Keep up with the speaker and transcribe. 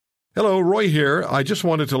Hello, Roy here. I just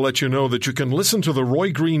wanted to let you know that you can listen to The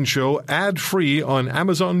Roy Green Show ad-free on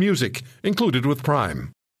Amazon Music, included with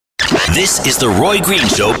Prime. This is The Roy Green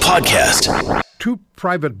Show podcast. Two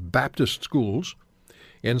private Baptist schools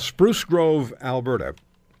in Spruce Grove, Alberta,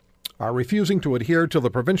 are refusing to adhere to the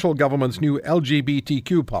provincial government's new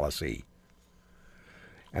LGBTQ policy.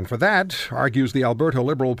 And for that, argues the Alberta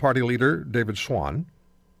Liberal Party leader, David Swan,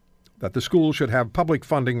 that the school should have public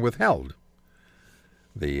funding withheld.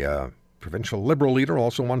 The provincial Liberal leader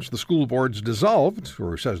also wants the school boards dissolved,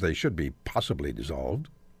 or says they should be possibly dissolved,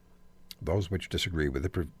 those which disagree with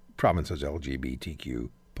the province's LGBTQ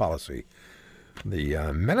policy.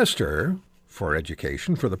 The Minister for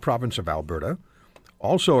Education for the province of Alberta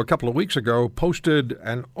also a couple of weeks ago posted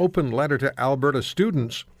an open letter to Alberta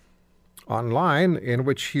students online in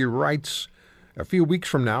which he writes, "A few weeks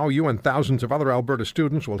from now, you and thousands of other Alberta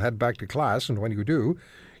students will head back to class, and when you do,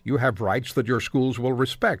 you have rights that your schools will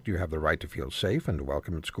respect. You have the right to feel safe and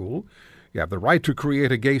welcome at school. You have the right to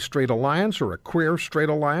create a gay-straight alliance or a queer-straight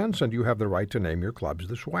alliance, and you have the right to name your clubs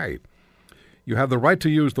this way. You have the right to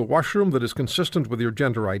use the washroom that is consistent with your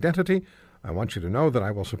gender identity. I want you to know that I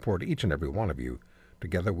will support each and every one of you.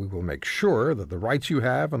 Together we will make sure that the rights you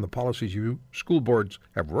have and the policies you school boards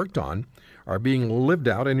have worked on are being lived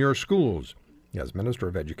out in your schools. As Minister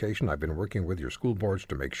of Education, I've been working with your school boards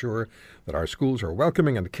to make sure that our schools are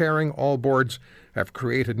welcoming and caring. All boards have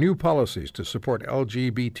created new policies to support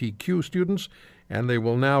LGBTQ students, and they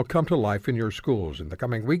will now come to life in your schools. In the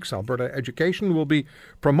coming weeks, Alberta Education will be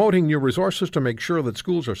promoting new resources to make sure that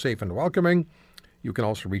schools are safe and welcoming. You can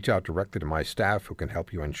also reach out directly to my staff who can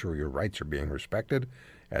help you ensure your rights are being respected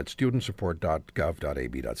at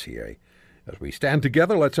studentsupport.gov.ab.ca. As we stand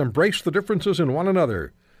together, let's embrace the differences in one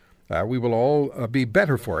another. We will all be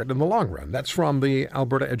better for it in the long run." That's from the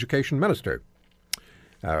Alberta Education Minister.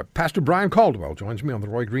 Pastor Brian Caldwell joins me on the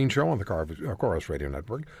Roy Green Show on the Chorus Radio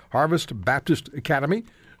Network. Harvest Baptist Academy,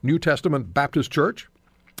 New Testament Baptist Church.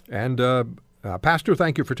 And Pastor,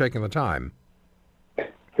 thank you for taking the time.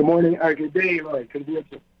 Good morning. Good day, Roy. Good to be with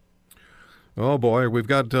you. Oh boy, we've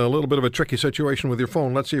got a little bit of a tricky situation with your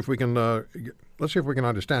phone. Let's see if we can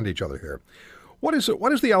understand each other here. What is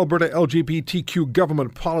the Alberta LGBTQ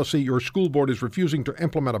government policy your school board is refusing to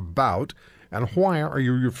implement about, and why are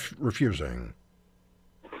you refusing?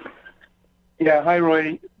 Yeah, hi,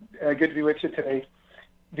 Roy. Good to be with you today.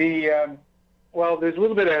 Well, there's a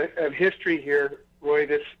little bit of history here, Roy.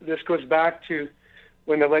 This goes back to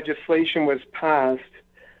when the legislation was passed.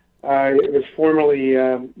 It was formerly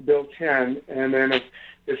Bill 10, and then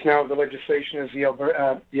it's now the legislation is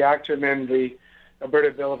the Act to amend the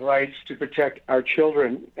Alberta Bill of Rights to protect our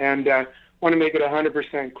children. And I want to make it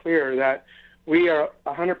 100% clear that we are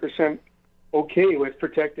 100% okay with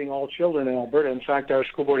protecting all children in Alberta. In fact, our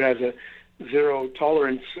school board has a zero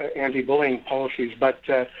tolerance anti-bullying policies. But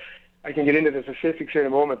I can get into the specifics here in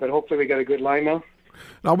a moment, but hopefully we got a good line now.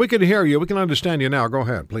 Now, we can hear you. We can understand you now. Go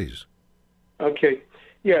ahead, please. Okay.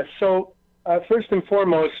 Yeah, so first and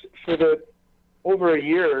foremost, for over a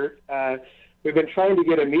year, we've been trying to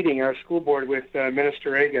get a meeting, our school board, with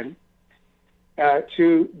Minister Reagan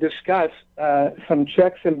to discuss some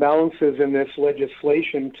checks and balances in this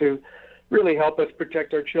legislation to really help us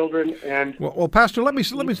protect our children. And well, Pastor, let me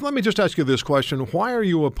just ask you this question: why are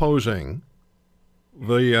you opposing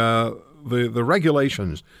the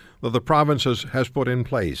regulations that the province has put in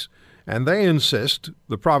place? And they insist,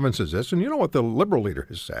 the province insists, and you know what the Liberal leader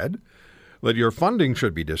has said, that your funding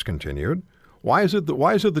should be discontinued. Why is it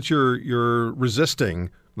that you're resisting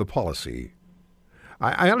the policy?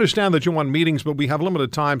 I understand that you want meetings, but we have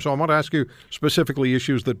limited time, so I want to ask you specifically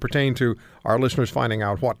issues that pertain to our listeners finding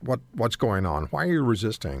out what's going on. Why are you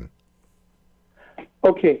resisting?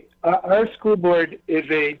 Okay, our school board is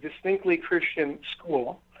a distinctly Christian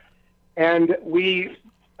school, and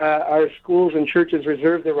our schools and churches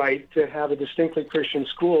reserve the right to have a distinctly Christian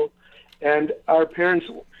school, and our parents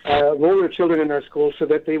enroll their children in our schools so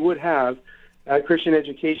that they would have Christian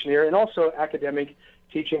education here and also academic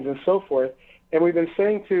teachings and so forth. And we've been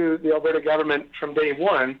saying to the Alberta government from day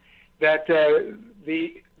one that the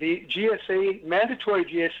GSA, mandatory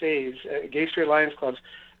GSAs, Gay Straight Alliance Clubs,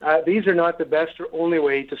 these are not the best or only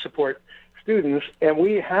way to support students, and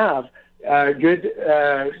we have good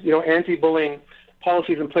anti-bullying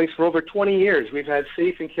policies in place for over 20 years. We've had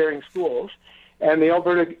safe and caring schools, and the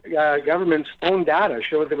Alberta government's own data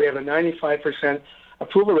shows that we have a 95%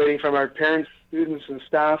 approval rating from our parents, students, and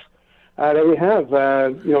staff that we have.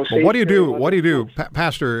 Well, what do you do,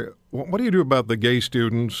 Pastor? What do you do about the gay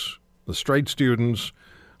students, the straight students,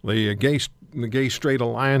 the gay straight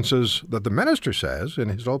alliances that the minister says in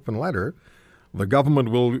his open letter the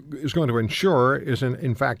government is going to ensure is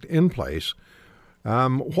in fact in place.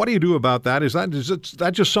 What do you do about that? Is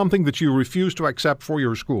that just something that you refuse to accept for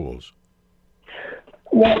your schools?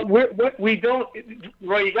 Well, we don't,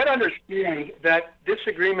 Roy. You got to understand that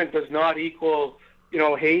disagreement does not equal,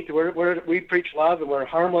 hate. We preach love and we're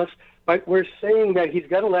harmless, but we're saying that he's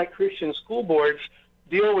got to let Christian school boards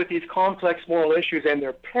deal with these complex moral issues and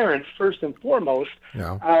their parents first and foremost.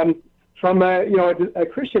 Yeah. From a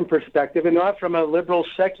Christian perspective and not from a liberal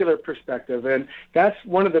secular perspective. And that's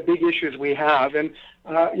one of the big issues we have. And,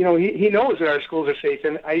 he knows that our schools are safe.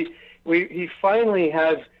 And he finally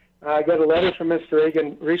has got a letter from Mr.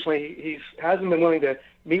 Reagan recently. He hasn't been willing to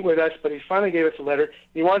meet with us, but he finally gave us a letter.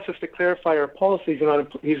 He wants us to clarify our policies, and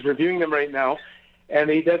he's reviewing them right now.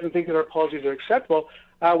 And he doesn't think that our policies are acceptable.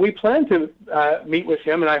 We plan to meet with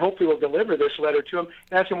him, and I hope we will deliver this letter to him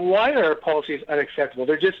and ask him why are our policies unacceptable.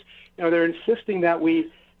 They're just, they're insisting that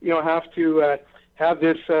we, have to have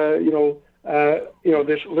this,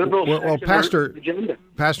 this liberal agenda.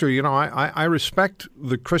 Pastor, I respect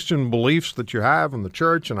the Christian beliefs that you have in the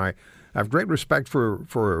church, and I have great respect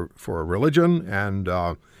for religion. And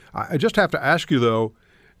I just have to ask you, though,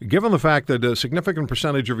 given the fact that a significant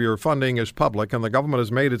percentage of your funding is public and the government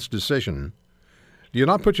has made its decision, do you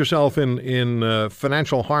not put yourself in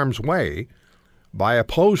financial harm's way by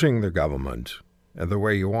opposing the government the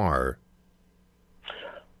way you are?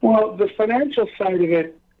 Well, the financial side of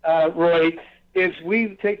it, Roy, is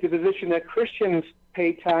we take the position that Christians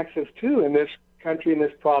pay taxes too in this country, in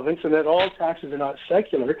this province, and that all taxes are not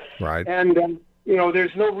secular. Right. And,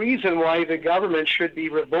 there's no reason why the government should be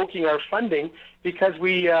revoking our funding because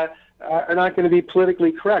we are not going to be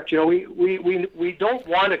politically correct. We don't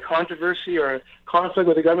want a controversy or a conflict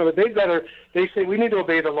with the government, but they say we need to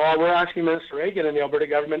obey the law. We're asking Minister Reagan and the Alberta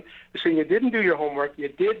government, they're saying you didn't do your homework, you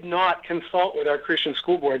did not consult with our Christian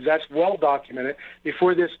school boards. That's well documented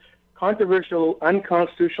before this controversial,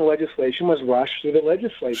 unconstitutional legislation was rushed through the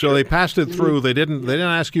legislature. So they passed it through. They didn't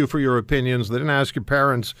ask you for your opinions. They didn't ask your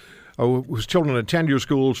parents whose children attend your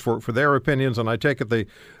schools for their opinions, and I take it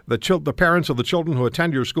the parents of the children who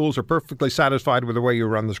attend your schools are perfectly satisfied with the way you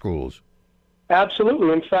run the schools.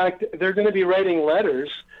 Absolutely. In fact, they're going to be writing letters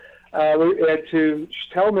to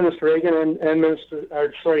tell Minister Reagan and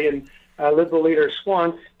Liberal leader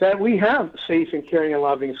Swan that we have safe and caring and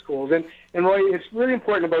loving schools. And Roy, it's really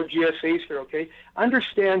important about GSAs here, okay?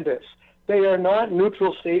 Understand this. They are not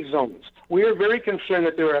neutral safe zones. We are very concerned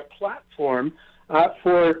that they're a platform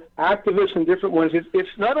for activists and different ones.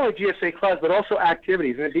 It's not only GSA clubs, but also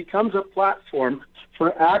activities. And it becomes a platform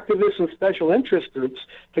for activists and special interest groups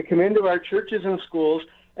to come into our churches and schools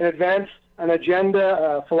and advance an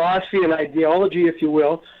agenda, philosophy, and ideology, if you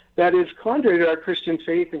will, that is contrary to our Christian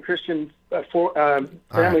faith and Christian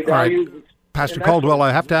family values. Right. Pastor Caldwell,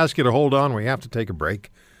 I have to ask you to hold on. We have to take a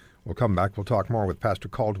break. We'll come back. We'll talk more with Pastor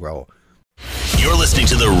Caldwell. You're listening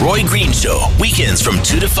to The Roy Green Show, weekends from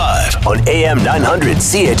 2 to 5 on AM 900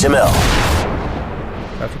 CHML.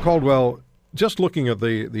 Pastor Caldwell, just looking at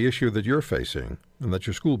the issue that you're facing and that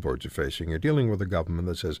your school boards are facing, you're dealing with a government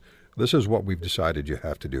that says, this is what we've decided you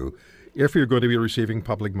have to do if you're going to be receiving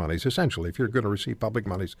public monies, essentially, if you're going to receive public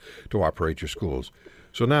monies to operate your schools.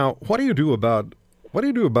 So now, what do you do about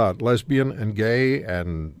lesbian and gay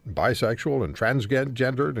and bisexual and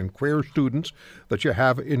transgendered and queer students that you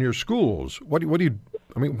have in your schools? What do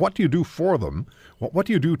you do for them? What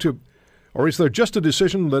do you do to, or is there just a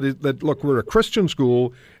decision that look, we're a Christian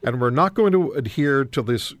school and we're not going to adhere to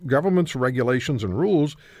this government's regulations and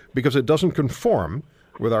rules because it doesn't conform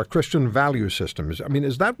with our Christian value systems? I mean,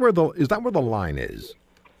 is that where the line is?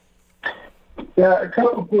 Yeah, a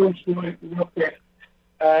couple of points real quick.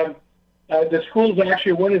 The schools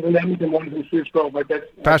actually, one is in Edmonton, one is in Spruce Grove.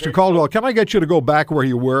 Pastor Caldwell, can I get you to go back where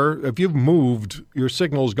you were? If you've moved, your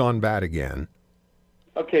signal's gone bad again.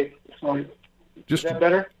 Okay, sorry. Is that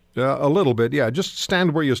better? A little bit, yeah. Just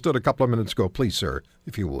stand where you stood a couple of minutes ago, please, sir,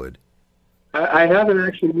 if you would. I haven't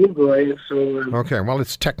actually moved, Roy, so... Okay, well,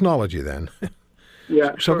 it's technology then.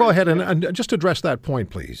 Yeah. So go ahead and just address that point,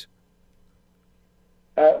 please.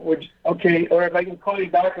 Okay, or if I can call you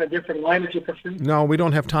back on a different line if you prefer. No, we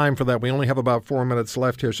don't have time for that. We only have about 4 minutes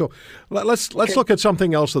left here. So let's look at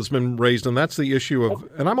something else that's been raised, and that's the issue of,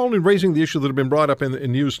 and I'm only raising the issue that have been brought up in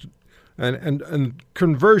news and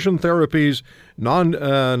conversion therapies,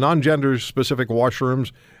 non-gender specific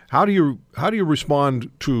washrooms. How do you respond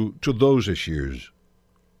to those issues?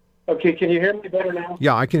 Okay, can you hear me better now?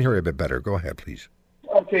 Yeah, I can hear you a bit better. Go ahead, please.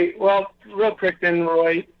 Okay, well, real quick then,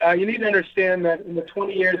 Roy, you need to understand that in the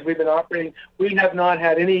 20 years we've been operating, we have not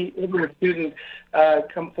had any student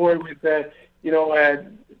come forward with,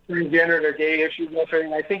 transgender or gay issues and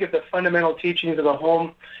everything. I think it's the fundamental teachings of the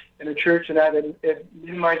home and the church, and that it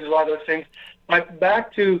minimizes a lot of those things. But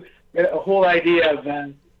back to a whole idea of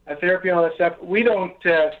therapy and all that stuff, we don't,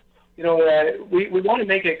 we want to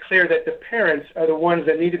make it clear that the parents are the ones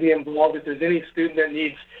that need to be involved if there's any student that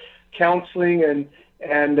needs counseling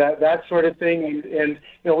and that sort of thing. And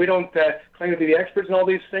we don't claim to be the experts in all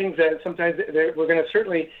these things. Sometimes we're going to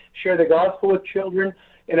certainly share the gospel with children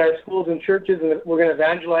in our schools and churches, and we're going to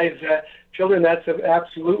evangelize children. That's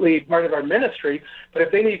absolutely part of our ministry. But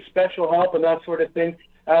if they need special help and that sort of thing,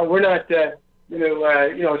 we're not, saying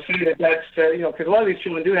that's, because a lot of these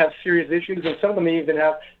children do have serious issues, and some of them even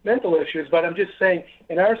have mental issues. But I'm just saying,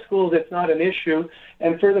 in our schools, it's not an issue.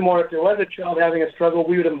 And furthermore, if there was a child having a struggle,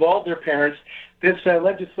 we would involve their parents. This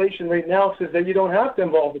legislation right now says that you don't have to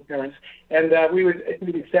involve the parents, and we would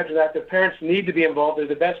accept that the parents need to be involved. They're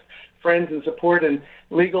the best friends and support and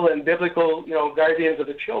legal and biblical, guardians of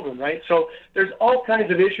the children, right? So there's all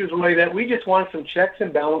kinds of issues like that. We just want some checks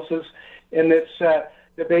and balances in this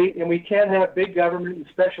debate, and we can't have big government and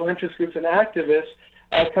special interest groups and activists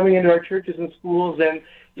coming into our churches and schools and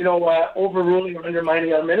overruling or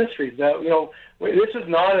undermining our ministries. This is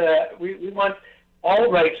not we want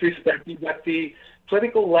all rights respected, but the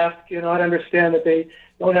political left cannot understand that they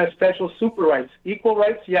don't have special super rights. Equal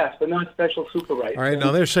rights, yes, but not special super rights. All right,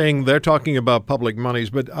 now they're talking about public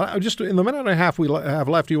monies, but just in the minute and a half we have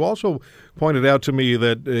left, you also pointed out to me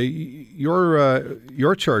that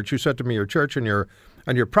your church, you said to me, your church and your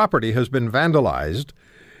property has been vandalized,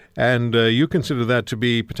 and you consider that to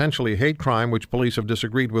be potentially a hate crime, which police have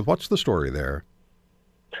disagreed with. What's the story there?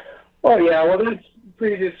 Oh, yeah, well, that's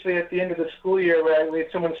previously at the end of the school year where we had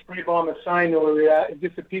someone spray bomb a sign, or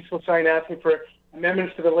just a peaceful sign asking for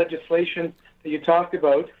amendments to the legislation that you talked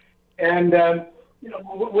about, and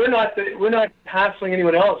we're not hassling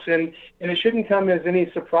anyone else, and it shouldn't come as any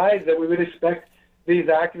surprise that we would expect these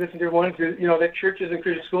activists and different ones, that churches and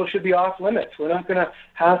Christian schools should be off limits. We're not going to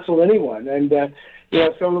hassle anyone, and but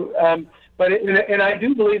I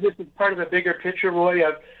do believe this is part of a bigger picture, Roy,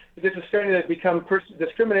 of this is starting to become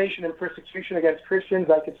discrimination and persecution against Christians.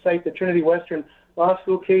 I could cite the Trinity Western Law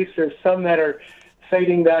School case. There's some that are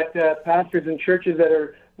citing that pastors and churches that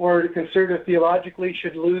are more conservative theologically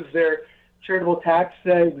should lose their charitable tax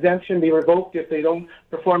exemption, be revoked if they don't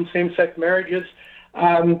perform same-sex marriages.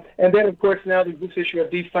 And then, of course, now there's this issue of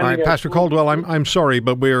defunding. All right, Pastor Caldwell, I'm sorry,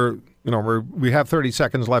 but we have 30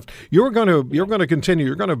 seconds left. You're going to continue.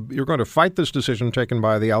 You're going to fight this decision taken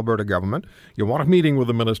by the Alberta government. You want a meeting with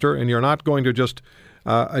the minister, and you're not going to just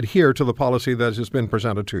adhere to the policy that has been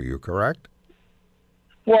presented to you. Correct?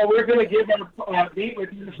 Well, we're going to give our meet with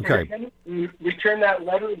administration. Okay. Return that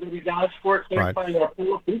letter that we've asked for, clarifying our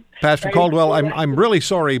policy. Pastor Caldwell, I'm really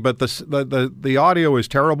sorry, but the audio is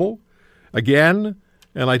terrible. Again,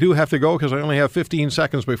 and I do have to go because I only have 15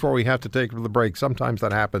 seconds before we have to take the break. Sometimes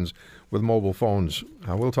that happens with mobile phones.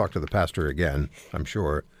 We'll talk to the pastor again, I'm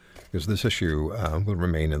sure, because this issue will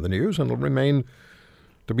remain in the news and will remain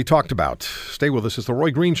to be talked about. Stay with us. It's the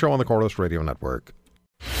Roy Green Show on the Corus Radio Network.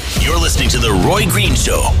 You're listening to the Roy Green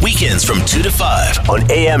Show, weekends from 2 to 5 on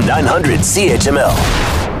AM 900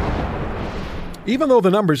 CHML. Even though the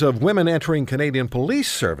numbers of women entering Canadian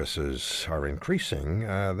police services are increasing,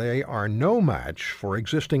 they are no match for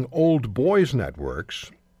existing old boys networks,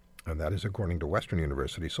 and that is according to Western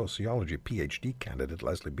University sociology PhD candidate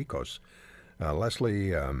Leslie Bikos.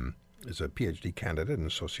 Leslie is a PhD candidate in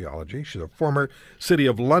sociology. She's a former City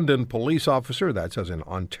of London police officer. That says in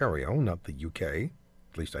Ontario, not the UK.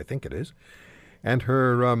 At least I think it is. And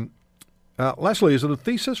her, Leslie, is it a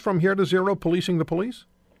thesis from here to zero, policing the police?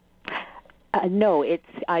 No,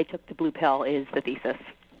 I took the blue pill is the thesis.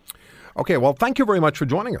 Okay, well, thank you very much for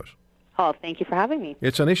joining us. Oh, thank you for having me.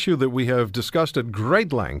 It's an issue that we have discussed at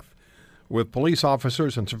great length with police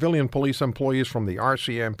officers and civilian police employees from the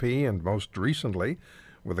RCMP and most recently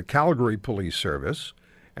with the Calgary Police Service.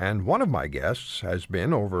 And one of my guests has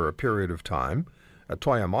been, over a period of time,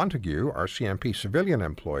 Toya Montague, RCMP civilian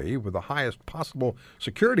employee with the highest possible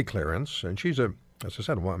security clearance. And she's, as I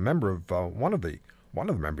said, a member of one of the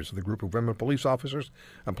members of the group of women police officers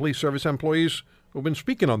and police service employees who've been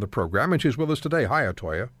speaking on the program, and she's with us today. Hi,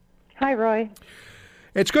 Toya. Hi, Roy.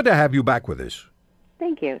 It's good to have you back with us.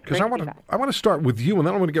 Thank you. Because I want to start with you, and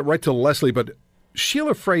then I want to get right to Leslie. But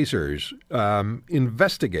Sheila Fraser's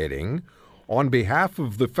investigating on behalf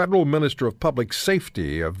of the Federal Minister of Public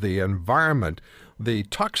Safety of the Environment the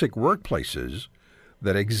toxic workplaces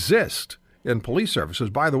that exist in police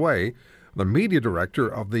services. By the way, the media director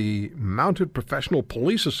of the Mounted Professional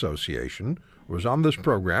Police Association was on this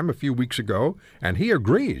program a few weeks ago, and he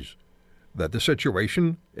agrees that the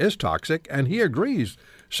situation is toxic, and he agrees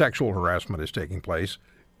sexual harassment is taking place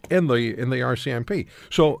in the RCMP.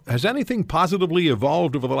 So has anything positively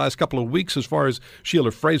evolved over the last couple of weeks as far as Sheila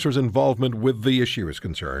Fraser's involvement with the issue is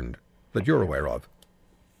concerned that you're aware of?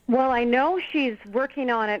 Well, I know she's working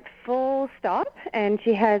on it full stop, and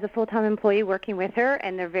she has a full-time employee working with her,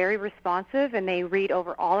 and they're very responsive, and they read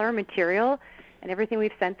over all our material and everything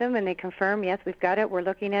we've sent them, and they confirm, yes, we've got it, we're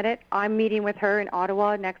looking at it. I'm meeting with her in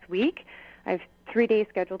Ottawa next week. I have 3 days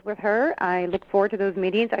scheduled with her. I look forward to those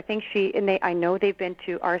meetings. I think I know they've been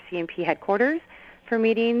to RCMP headquarters for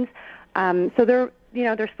meetings. So their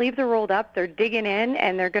sleeves are rolled up, they're digging in,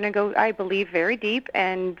 and they're going to go, I believe, very deep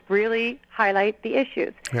and really highlight the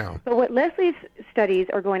issues. Yeah. But what Leslie's studies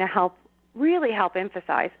are going to really help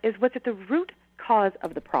emphasize is what's at the root cause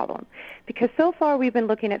of the problem. Because so far we've been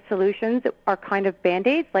looking at solutions that are kind of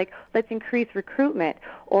Band-Aids, like let's increase recruitment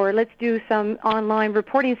or let's do some online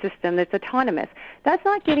reporting system that's autonomous. That's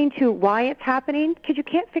not getting to why it's happening, because you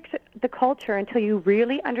can't fix the culture until you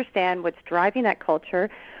really understand what's driving that culture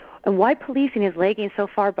and why policing is lagging so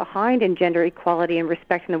far behind in gender equality and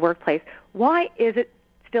respect in the workplace. Why is it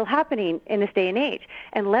still happening in this day and age?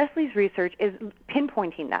 And Leslie's research is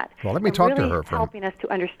pinpointing that. Well, let me talk really to her. Helping us to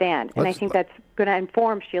understand. And I think that's going to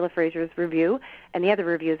inform Sheila Fraser's review and the other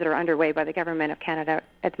reviews that are underway by the Government of Canada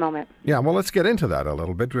at the moment. Yeah, well, let's get into that a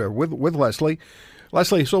little bit with Leslie.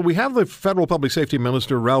 Leslie, so we have the Federal Public Safety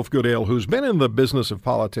Minister, Ralph Goodale, who's been in the business of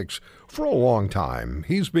politics for a long time.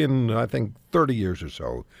 He's been, I think, 30 years or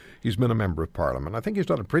so. He's been a member of Parliament. I think he's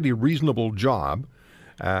done a pretty reasonable job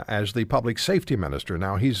as the Public Safety Minister.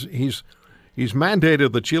 Now, he's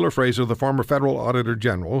mandated that Sheila Fraser, the former Federal Auditor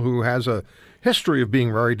General, who has a history of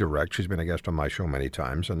being very direct — she's been a guest on my show many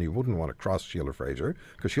times, and you wouldn't want to cross Sheila Fraser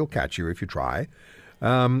because she'll catch you if you try.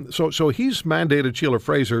 So he's mandated Sheila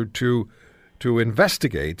Fraser to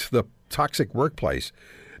investigate the toxic workplace.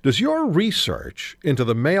 Does your research into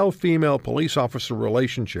the male-female police officer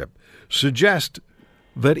relationship suggest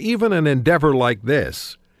that even an endeavor like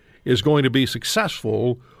this is going to be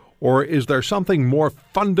successful, or is there something more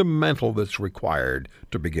fundamental that's required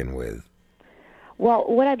to begin with? Well,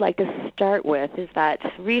 what I'd like to start with is that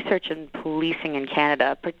research in policing in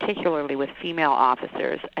Canada, particularly with female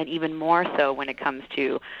officers, and even more so when it comes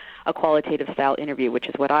to a qualitative style interview, which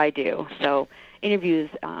is what I do. So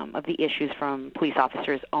interviews of the issues from police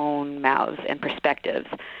officers' own mouths and perspectives.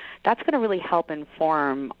 That's going to really help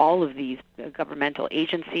inform all of these governmental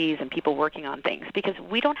agencies and people working on things, because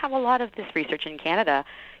we don't have a lot of this research in Canada,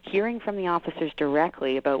 hearing from the officers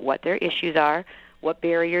directly about what their issues are, what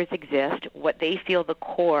barriers exist, what they feel the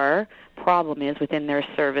core problem is within their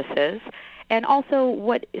services, and also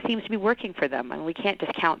what seems to be working for them. And we can't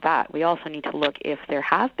discount that. We also need to look if there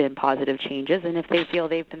have been positive changes and if they feel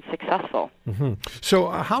they've been successful. Mm-hmm. So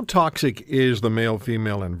how toxic is the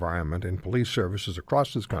male-female environment in police services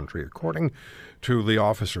across this country, according to the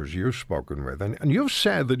officers you've spoken with? And you've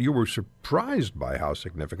said that you were surprised by how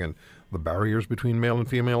significant the barriers between male and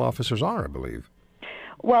female officers are, I believe.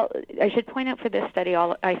 Well, I should point out for this study,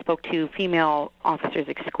 I spoke to female officers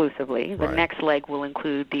exclusively. The next leg will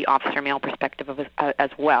include the officer male perspective as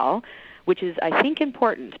well, which is, I think,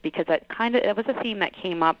 important because it was a theme that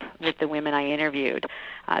came up with the women I interviewed.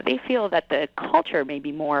 They feel that the culture may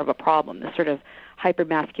be more of a problem, this sort of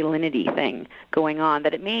hypermasculinity thing going on,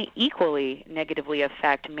 that it may equally negatively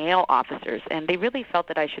affect male officers. And they really felt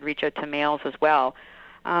that I should reach out to males as well.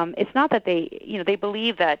 It's not that they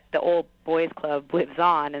believe that the old boys club lives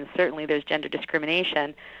on, and certainly there's gender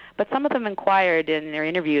discrimination, but some of them inquired in their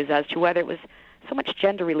interviews as to whether it was so much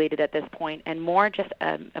gender-related at this point and more just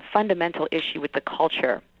a fundamental issue with the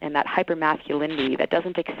culture and that hypermasculinity that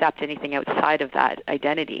doesn't accept anything outside of that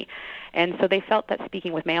identity. And so they felt that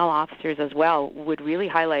speaking with male officers as well would really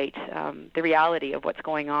highlight the reality of what's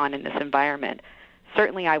going on in this environment.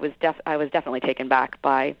 Certainly I was definitely taken back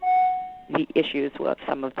by the issues with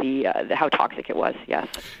some of the how toxic it was, yes.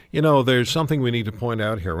 You know, there's something we need to point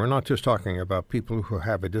out here. We're not just talking about people who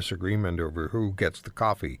have a disagreement over who gets the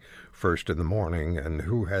coffee first in the morning and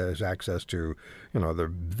who has access to,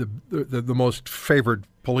 the most favored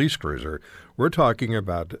police cruiser. We're talking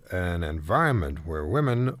about an environment where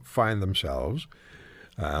women find themselves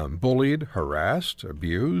bullied, harassed,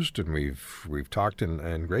 abused, and we've talked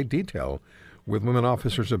in great detail with women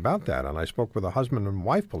officers about that. And I spoke with a husband and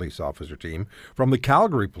wife police officer team from the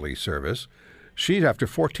Calgary Police Service. She, after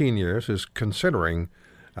 14 years, is considering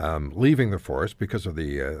leaving the force because of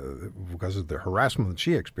the harassment that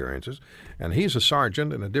she experiences. And he's a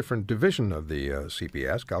sergeant in a different division of the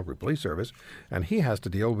CPS, Calgary Police Service, and he has to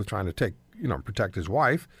deal with trying to protect his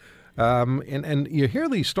wife And you hear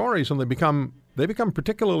these stories and they become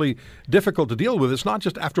particularly difficult to deal with. It's not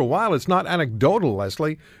just after a while. It's not anecdotal,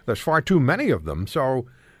 Leslie. There's far too many of them. So,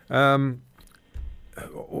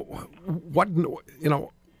 what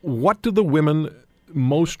do the women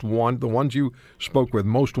most want? The ones you spoke with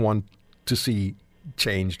most want to see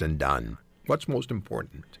changed and done. What's most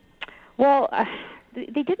important? Well,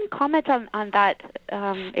 they didn't comment on that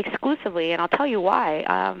exclusively, and I'll tell you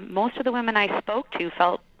why. Most of the women I spoke to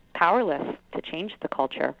felt powerless to change the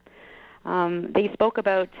culture. They spoke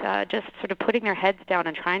about just sort of putting their heads down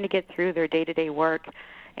and trying to get through their day-to-day work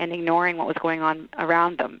and ignoring what was going on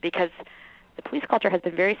around them, because the police culture has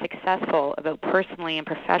been very successful about personally and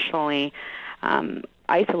professionally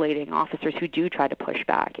isolating officers who do try to push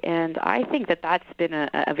back. And I think that that's been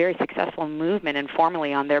a very successful movement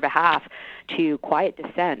informally on their behalf to quiet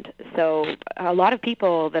dissent. So a lot of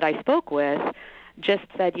people that I spoke with just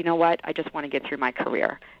said, you know what, I just want to get through my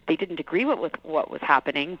career. They didn't agree with what was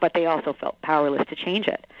happening, but they also felt powerless to change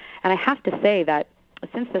it. And I have to say that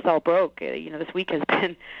since this all broke, this week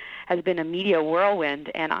has been a media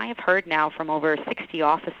whirlwind, and I have heard now from over 60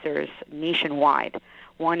 officers nationwide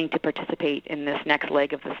wanting to participate in this next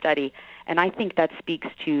leg of the study. And I think that speaks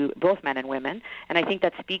to both men and women, and I think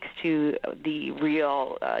that speaks to the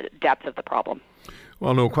real depth of the problem.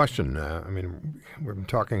 Well, no question. We've been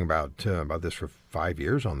talking about this for 5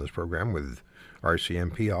 years on this program with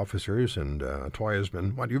RCMP officers, and Atoya's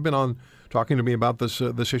been. You've been on talking to me about this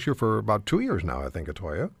issue for about 2 years now, I think,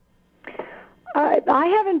 Atoya. I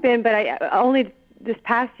haven't been, but I only this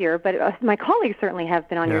past year. But my colleagues certainly have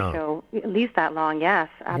been on your show at least that long. Yes,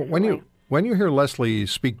 absolutely. When you hear Leslie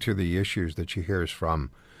speak to the issues that she hears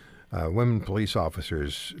from women police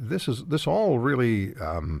officers, this all really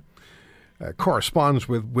corresponds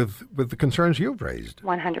with the concerns you've raised.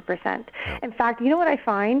 100%. In fact, you know what I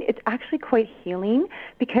find? It's actually quite healing,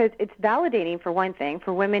 because it's validating, for one thing,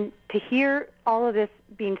 for women to hear all of this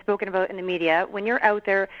being spoken about in the media. When you're out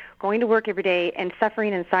there going to work every day and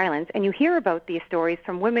suffering in silence, and you hear about these stories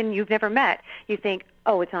from women you've never met, you think,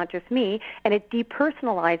 oh, it's not just me, and it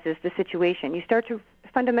depersonalizes the situation. You start to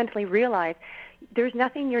fundamentally realize there's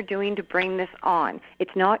nothing you're doing to bring this on.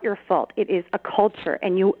 It's not your fault. It is a culture,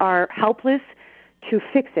 and you are helpless to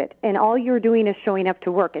fix it. And all you're doing is showing up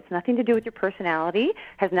to work. It's nothing to do with your personality,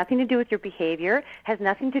 has nothing to do with your behavior, has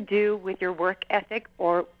nothing to do with your work ethic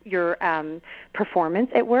or your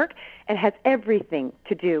performance at work, and has everything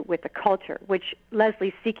to do with the culture, which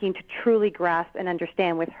Leslie's seeking to truly grasp and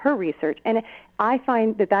understand with her research. And I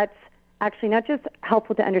find that that's actually not just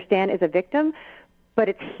helpful to understand as a victim, but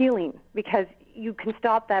it's healing, because you can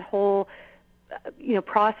stop that whole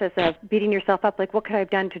process of beating yourself up, like, what could I have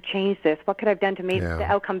done to change this? What could I have done to make the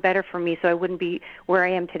outcome better for me so I wouldn't be where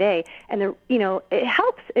I am today? And it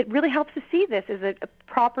helps. It really helps to see this as a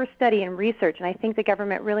proper study and research. And I think the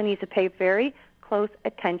government really needs to pay very close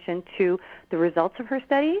attention to the results of her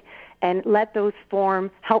study and let those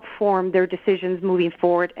help form their decisions moving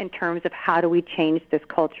forward in terms of how do we change this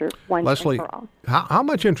culture once Leslie, and for all. How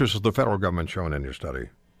much interest has the federal government shown in your study?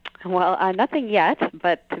 Well, nothing yet,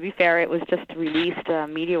 but to be fair, it was just released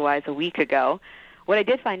media-wise a week ago. What I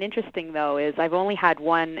did find interesting, though, is I've only had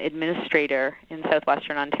one administrator in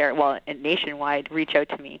southwestern Ontario, nationwide, reach out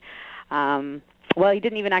to me. He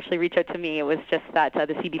didn't even actually reach out to me. It was just that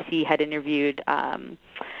the CBC had interviewed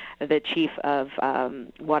the chief of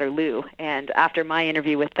Waterloo, and after my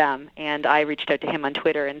interview with them, and I reached out to him on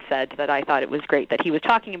Twitter and said that I thought it was great that he was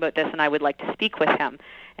talking about this and I would like to speak with him.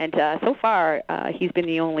 And so far, he's been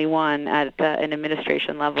the only one at an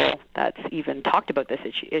administration level that's even talked about this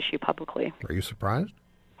issue publicly. Are you surprised?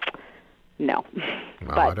 No,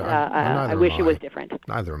 but I wish it was different.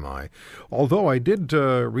 Neither am I. Although I did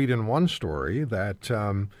read in one story that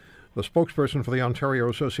the spokesperson for the Ontario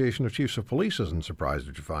Association of Chiefs of Police isn't surprised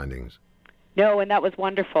at your findings. No, and that was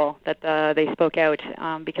wonderful that they spoke out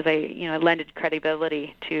because it lended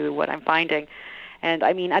credibility to what I'm finding. And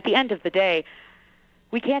I mean, at the end of the day,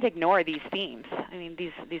 we can't ignore these themes. I mean,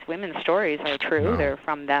 these women's stories are true. No. They're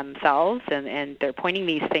from themselves, and they're pointing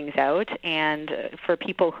these things out. And for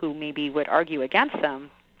people who maybe would argue against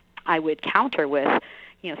them, I would counter with,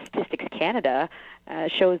 Statistics Canada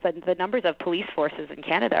shows that the numbers of police forces in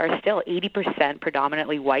Canada are still 80%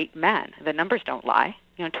 predominantly white men. The numbers don't lie.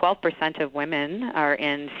 12% of women are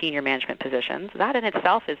in senior management positions. That in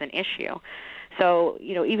itself is an issue. So,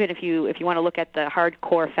 even if you want to look at the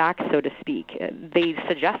hardcore facts, so to speak, they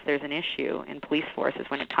suggest there's an issue in police forces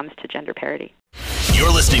when it comes to gender parity.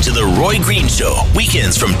 You're listening to The Roy Green Show,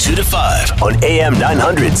 weekends from 2 to 5 on AM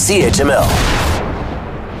 900 CHML.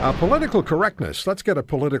 Political correctness. Let's get a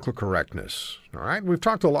political correctness. All right. We've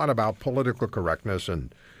talked a lot about political correctness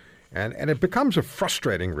and And it becomes a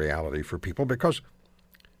frustrating reality for people because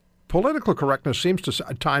political correctness seems to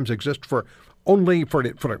at times exist for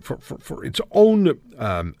its own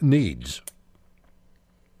needs.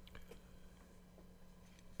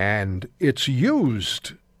 And it's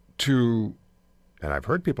used to, and I've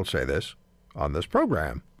heard people say this on this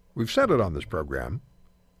program, we've said it on this program,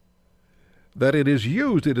 that it is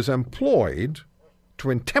employed to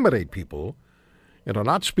intimidate people into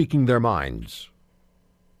not speaking their minds.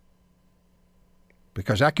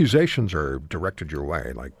 Because accusations are directed your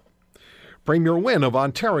way, like Premier Wynne of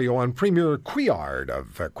Ontario and Premier Couillard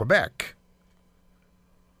of Quebec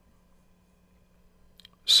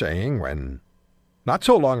saying when, not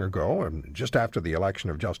so long ago, and just after the election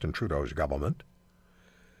of Justin Trudeau's government,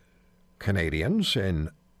 Canadians in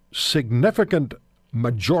significant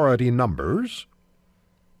majority numbers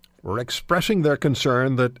were expressing their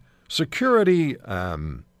concern that security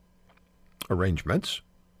arrangements,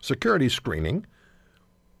 security screening,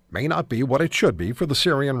 may not be what it should be for the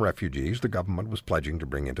Syrian refugees the government was pledging to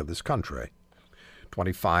bring into this country.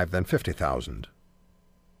 25, then 50,000.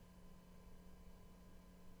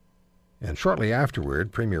 And shortly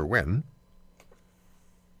afterward, Premier Wynne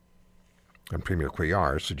and Premier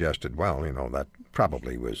Couillard suggested, well, that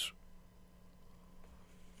probably was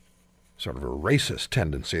sort of a racist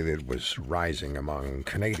tendency that was rising among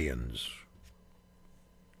Canadians.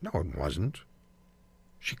 No, it wasn't.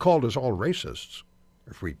 She called us all racists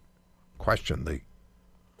if we question the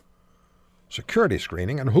security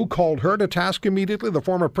screening. And who called her to task immediately? The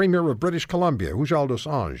former Premier of British Columbia, Ujjal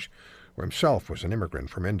Dosanjh, who himself was an immigrant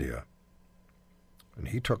from India. And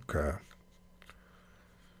he took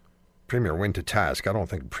Premier Wynne to task. I don't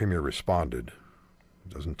think Premier responded.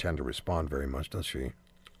 Doesn't tend to respond very much, does she?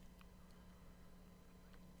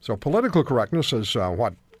 So political correctness is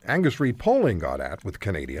what Angus Reid polling got at with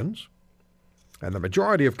Canadians. And the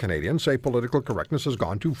majority of Canadians say political correctness has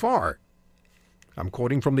gone too far. I'm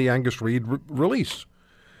quoting from the Angus Reid release.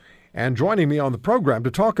 And joining me on the program to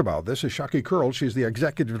talk about this is Shaki Curl. She's the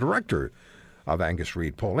executive director of Angus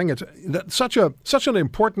Reid Polling. It's such an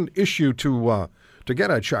important issue to get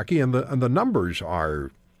at, Shaki, and the numbers are,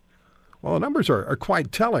 well, the numbers are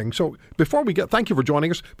quite telling. So thank you for joining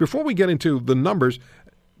us. Before we get into the numbers,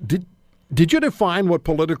 did you define what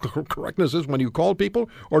political correctness is when you called people,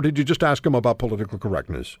 or did you just ask them about political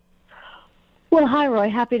correctness? Well, hi, Roy.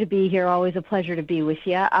 Happy to be here. Always a pleasure to be with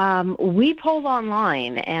you. We poll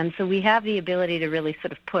online, and so we have the ability to really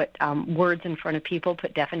sort of put words in front of people,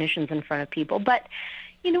 put definitions in front of people. But,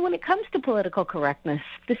 when it comes to political correctness,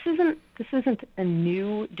 this isn't a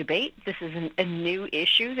new debate. This isn't a new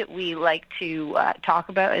issue that we like to talk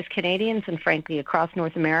about as Canadians and, frankly, across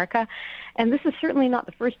North America. And this is certainly not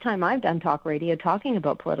the first time I've done talk radio talking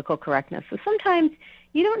about political correctness. So sometimes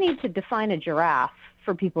you don't need to define a giraffe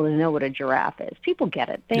for people to know what a giraffe is. People get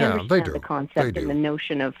it. They understand the concept and the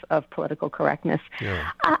notion of political correctness.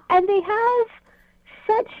 Yeah. And they have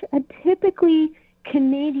such a typically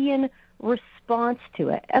Canadian response to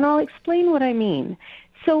it. And I'll explain what I mean.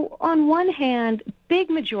 So on one hand, big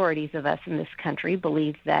majorities of us in this country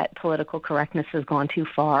believe that political correctness has gone too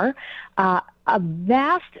far. A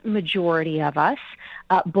vast majority of us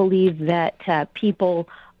believe that people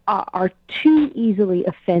are too easily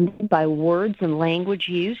offended by words and language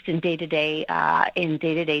used in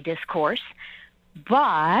day-to-day discourse.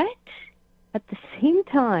 But at the same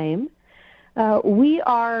time, we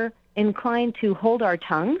are inclined to hold our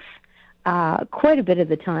tongues quite a bit of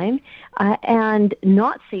the time and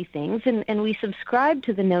not say things. And we subscribe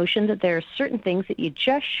to the notion that there are certain things that you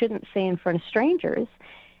just shouldn't say in front of strangers.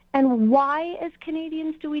 And why, as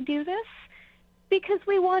Canadians, do we do this? Because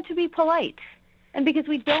we want to be polite. And because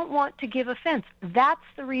we don't want to give offense. That's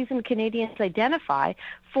the reason Canadians identify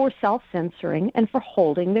for self-censoring and for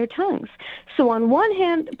holding their tongues. So on one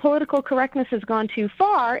hand, political correctness has gone too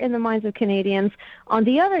far in the minds of Canadians. On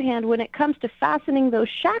the other hand, when it comes to fastening those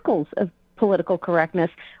shackles of political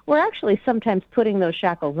correctness, we're actually sometimes putting those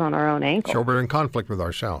shackles on our own ankles. So we're in conflict with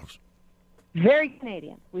ourselves. Very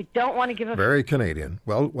Canadian. We don't want to give offense. Very Canadian.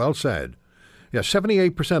 Well said. Yeah,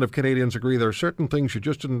 78% of Canadians agree there are certain things you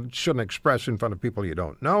just shouldn't express in front of people you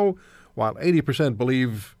don't know, while 80%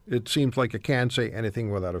 believe it seems like you can't say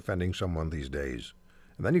anything without offending someone these days.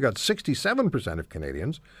 And then you got 67% of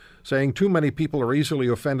Canadians saying too many people are easily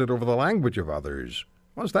offended over the language of others.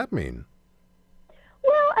 What does that mean?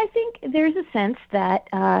 Well, I think there's a sense that,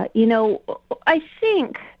 I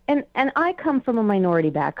think, and I come from a minority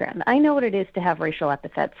background. I know what it is to have racial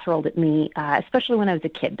epithets hurled at me, especially when I was a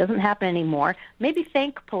kid. Doesn't happen anymore. Maybe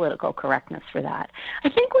thank political correctness for that. I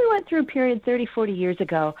think we went through a period 30, 40 years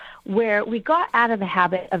ago where we got out of the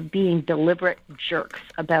habit of being deliberate jerks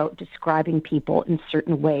about describing people in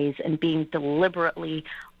certain ways and being deliberately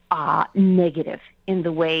negative in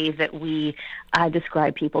the way that we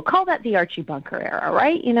describe people. Call that the Archie Bunker era,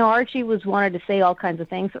 right? Archie wanted to say all kinds of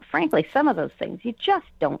things, but frankly, some of those things you just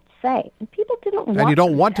don't say. And people didn't want to. And you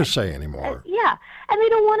don't want to say anymore. Yeah, and they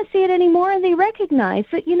don't want to say it anymore, and they recognize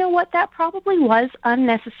that, that probably was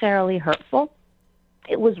unnecessarily hurtful.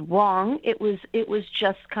 It was wrong. It was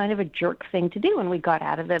just kind of a jerk thing to do, and we got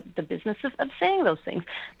out of the business of saying those things.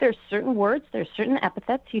 There's certain words, there's certain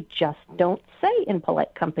epithets you just don't say in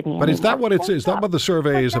polite company But anymore. is that what is that what the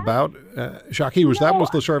survey is about? Shaki, was that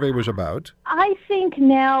what the survey was about? I think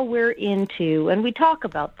now we're into, and we talk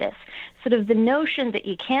about this, sort of the notion that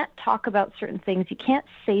you can't talk about certain things, you can't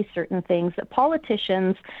say certain things, that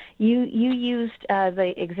politicians, you used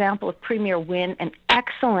the example of Premier Wynne, an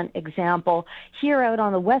excellent example, here out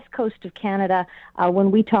on the west coast of Canada,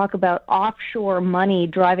 when we talk about offshore money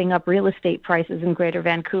driving up real estate prices in Greater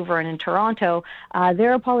Vancouver and in Toronto,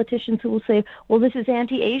 there are politicians who will say, well, this is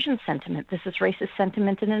anti-Asian sentiment, this is racist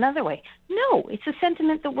sentiment in another way. No, it's a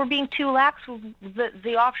sentiment that we're being too lax with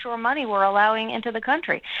the offshore money we're allowing into the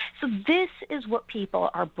country. So this is what people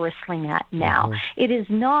are bristling at now. Mm-hmm. It is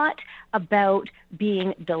not about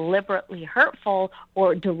being deliberately hurtful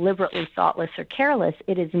or deliberately thoughtless or careless.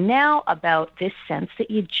 It is now about this sense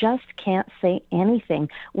that you just can't say anything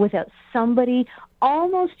without somebody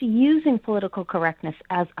almost using political correctness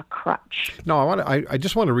as a crutch. No, I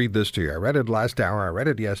just want to read this to you. I read it last hour. I read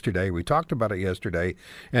it yesterday. We talked about it yesterday.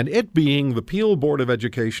 And it being the Peel Board of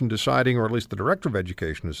Education deciding, or at least the Director of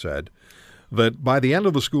Education has said, that by the end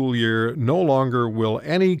of the school year, no longer will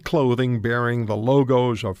any clothing bearing the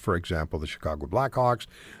logos of, for example, the Chicago Blackhawks,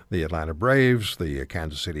 the Atlanta Braves, the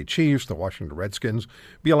Kansas City Chiefs, the Washington Redskins,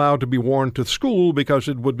 be allowed to be worn to school because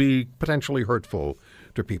it would be potentially hurtful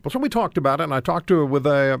to people. So we talked about it, and I talked with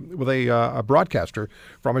a broadcaster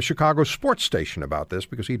from a Chicago sports station about this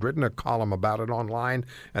because he'd written a column about it online,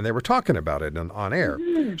 and they were talking about it on air.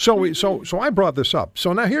 Mm-hmm. So I brought this up.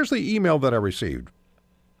 So now here's the email that I received.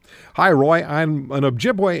 Hi, Roy. I'm an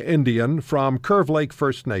Ojibwe Indian from Curve Lake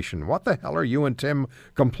First Nation. What the hell are you and Tim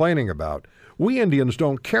complaining about? We Indians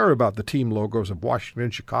don't care about the team logos of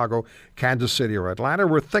Washington, Chicago, Kansas City, or Atlanta.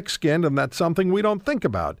 We're thick-skinned, and that's something we don't think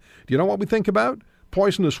about. Do you know what we think about?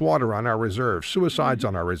 Poisonous water on our reserves, suicides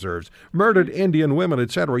on our reserves, murdered Indian women,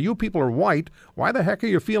 etc. You people are white. Why the heck are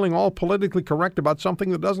you feeling all politically correct about something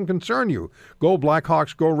that doesn't concern you? Go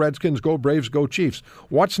Blackhawks, go Redskins, go Braves, go Chiefs.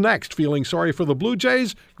 What's next? Feeling sorry for the Blue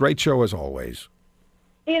Jays? Great show as always.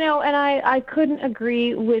 And I couldn't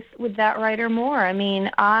agree with that writer more. I mean,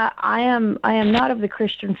 I am not of the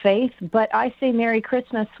Christian faith, but I say Merry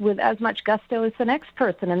Christmas with as much gusto as the next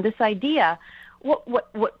person. And this idea,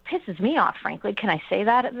 what pisses me off, frankly, can I say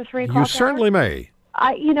that at the 3 o'clock hour? You certainly may.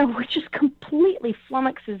 What just completely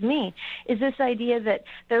flummoxes me is this idea that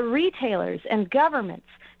the retailers and governments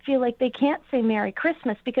feel like they can't say Merry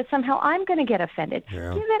Christmas because somehow I'm going to get offended.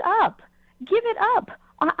 Yeah. Give it up. Give it up.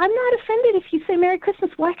 I'm not offended if you say Merry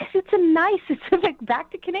Christmas. Why? Because it's like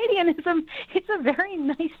back to Canadianism. It's a very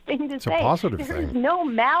nice thing to say. It's a positive thing. There's no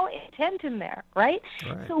malintent in there, right?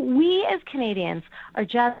 So we as Canadians are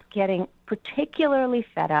just getting particularly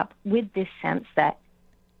fed up with this sense that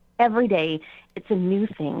every day it's a new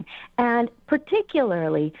thing, and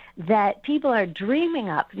particularly that people are dreaming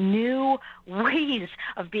up new ways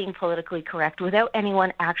of being politically correct without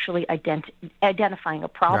anyone actually identifying a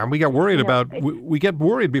problem. And we get worried we get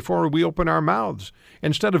worried before we open our mouths.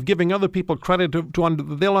 Instead of giving other people credit,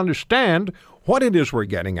 they'll understand what it is we're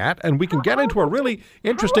getting at, and we can get into a really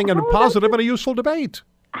interesting and positive and a useful debate.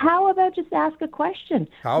 How about just ask a question?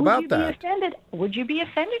 How about that? Would you be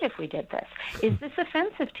offended if we did this? Is this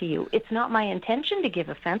offensive to you? It's not my intention to give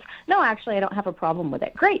offense. No, actually, I don't have a problem with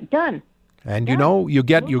it. Great, done. And you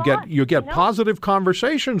get positive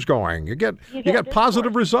conversations going. You get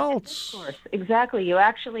positive results. Exactly. You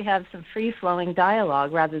actually have some free-flowing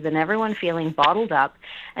dialogue rather than everyone feeling bottled up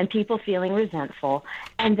and people feeling resentful,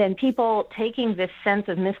 and then people taking this sense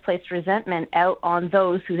of misplaced resentment out on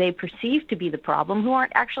those who they perceive to be the problem who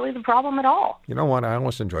aren't actually the problem at all. You know what? I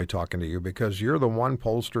almost enjoy talking to you because you're the one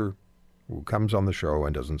pollster who comes on the show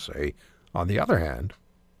and doesn't say, on the other hand.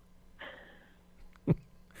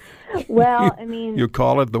 Well, I mean, you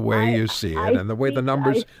call it the way you see it, and the way the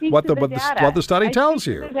numbers, what the study tells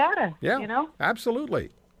you. The data, Yeah, absolutely.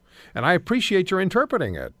 And I appreciate your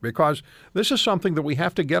interpreting it, because this is something that we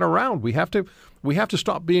have to get around. We have to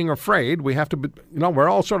stop being afraid. We have to be, we're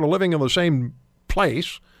all sort of living in the same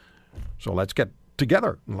place. So let's get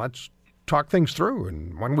together and let's talk things through.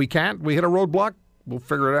 And when we can't, we hit a roadblock, we'll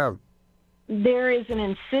figure it out. There is an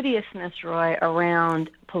insidiousness, Roy, around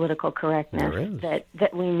political correctness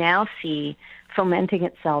that we now see fomenting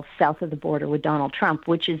itself south of the border with Donald Trump,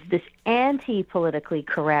 which is this anti-politically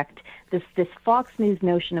correct, this Fox News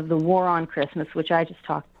notion of the war on Christmas, which I just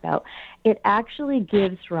talked about. It actually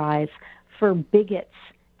gives rise for bigots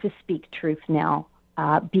to speak truth now.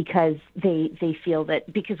 Because they feel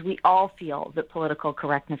that, because we all feel that political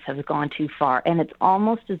correctness has gone too far. And it's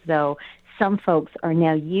almost as though some folks are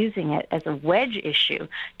now using it as a wedge issue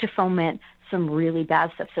to foment some really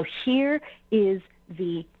bad stuff. So here is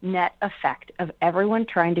the net effect of everyone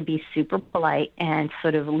trying to be super polite and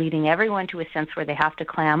sort of leading everyone to a sense where they have to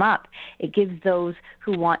clam up. It gives those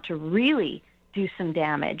who want to really do some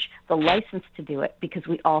damage the license to do it, because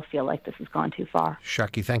we all feel like this has gone too far.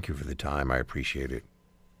 Shaki, thank you for the time. I appreciate it.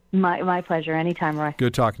 My pleasure. Anytime, Roy.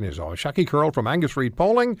 Good talking to you as always. Shaki Curl from Angus Reid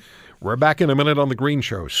Polling. We're back in a minute on The Green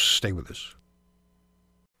Show. Stay with us.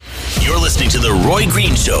 You're listening to The Roy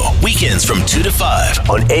Green Show, weekends from 2 to 5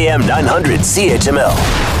 on AM 900 CHML.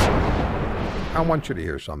 I want you to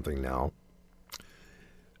hear something now.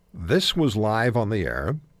 This was live on the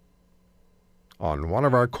air on one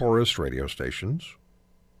of our Chorus radio stations,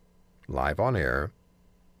 live on air,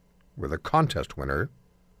 with a contest winner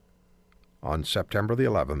on September the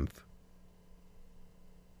 11th,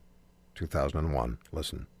 2001.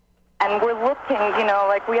 Listen. And we're looking,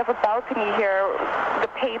 like we have a balcony here. The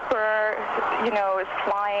paper, is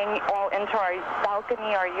flying all into our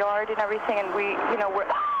balcony, our yard and everything. And we're, oh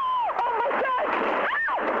my God!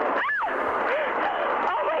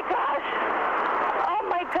 Oh my gosh! Oh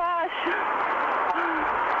my gosh!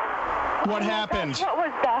 What happened? What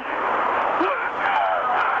was that?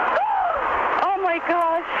 Oh my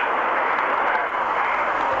gosh!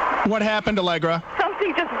 What happened, Allegra?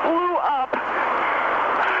 Something just blew up.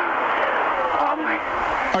 Oh my.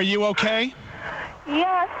 Are you okay?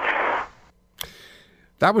 Yes.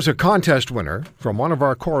 That was a contest winner from one of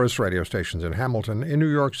our Chorus radio stations in Hamilton, in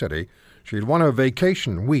New York City. She'd won a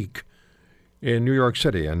vacation week in New York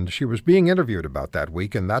City, and she was being interviewed about that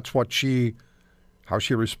week, and that's how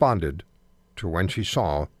she responded to when she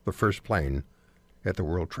saw the first plane at the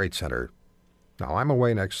World Trade Center. Now, I'm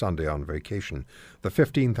away next Sunday on vacation, the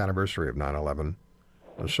 15th anniversary of 9/11.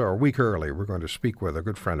 And so a week early, we're going to speak with a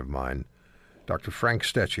good friend of mine, Dr. Frank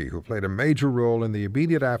Stecchi, who played a major role in the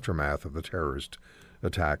immediate aftermath of the terrorist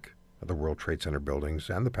attack at the World Trade Center buildings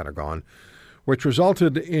and the Pentagon, which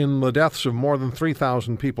resulted in the deaths of more than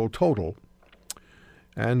 3,000 people total.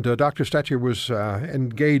 And Dr. Stecchi was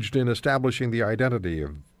engaged in establishing the identity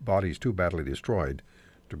of bodies too badly destroyed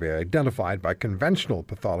to be identified by conventional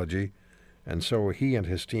pathology, and so he and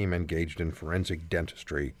his team engaged in forensic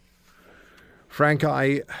dentistry. Frank,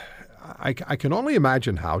 I can only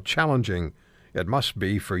imagine how challenging it must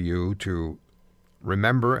be for you to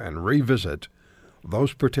remember and revisit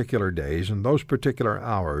those particular days and those particular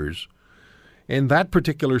hours in that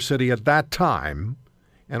particular city at that time,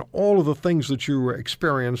 and all of the things that you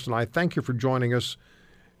experienced. And I thank you for joining us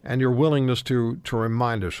and your willingness to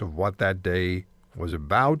remind us of what that day was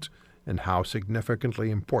about and how significantly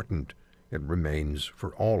important it remains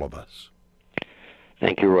for all of us.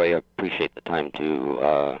 Thank you, Roy. I appreciate the time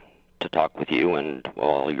to talk with you and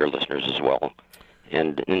all your listeners as well.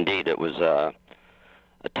 And indeed, it was a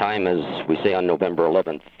time, as we say on November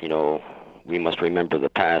 11th, we must remember the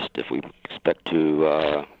past if we expect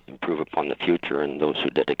to improve upon the future, and those who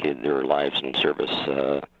dedicated their lives in service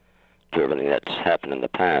to everything that's happened in the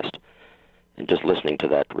past. And just listening to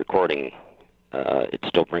that recording, it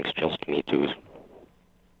still brings chills to me too.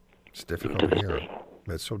 It's difficult to hear.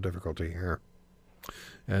 It's so difficult to hear.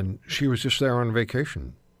 And she was just there on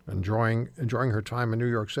vacation, enjoying her time in New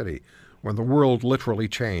York City when the world literally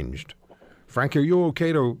changed. Frank, are you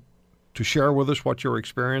okay to share with us what your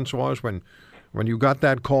experience was when you got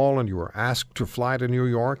that call and you were asked to fly to New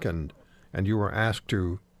York and you were asked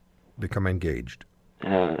to become engaged?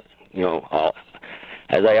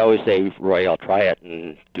 As I always say, Roy, I'll try it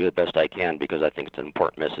and do the best I can, because I think it's an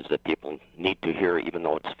important message that people need to hear, even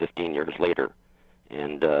though it's 15 years later.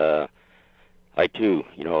 And I, too,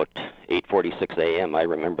 at 8:46 a.m., I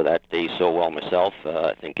remember that day so well myself.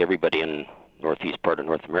 I think everybody in northeast part of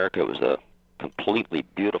North America, it was a completely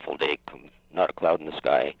beautiful day, not a cloud in the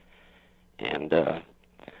sky. And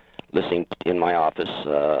listening in my office,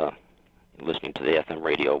 listening to the FM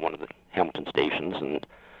radio, one of the Hamilton stations, and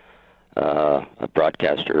a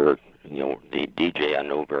broadcaster the DJ I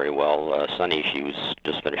know very well, Sunny. She was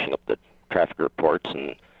just finishing up the traffic reports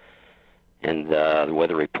and the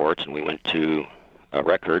weather reports, and we went to a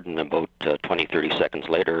record, and about 20, 30 seconds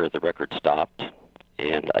later, the record stopped,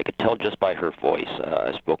 and I could tell just by her voice.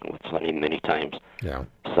 I've spoken with Sunny many times. Yeah.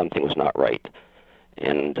 Something was not right,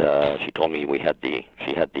 and she told me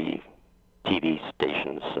she had the TV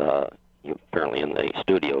stations apparently in the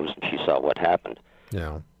studios, and she saw what happened.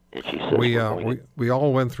 Yeah. And she said, we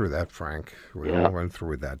all went through that, Frank. We all went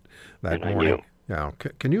through that morning. Yeah.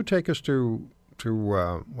 Can you take us to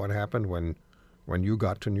what happened when you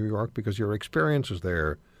got to New York? Because your experiences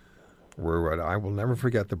there were, I will never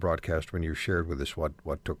forget the broadcast when you shared with us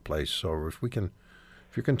what took place. So if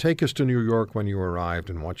you can take us to New York when you arrived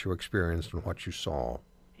and what you experienced and what you saw.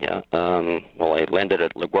 Yeah. Well, I landed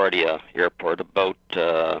at LaGuardia Airport about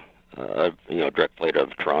direct flight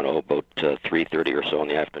of Toronto about 3:30 or so in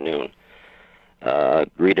the afternoon.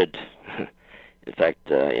 Greeted, in fact,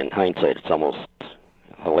 in hindsight, it's almost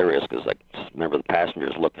hilarious because I remember the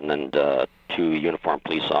passengers looking, and two uniformed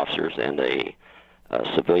police officers and a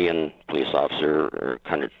civilian police officer, or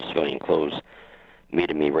kind of civilian clothes,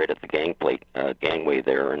 meeted me right at the gangway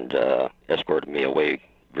there and escorted me away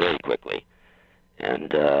very quickly.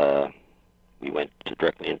 And we went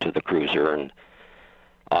directly into the cruiser and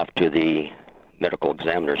off to the medical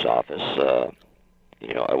examiner's office.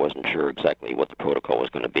 I wasn't sure exactly what the protocol was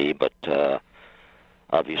going to be, but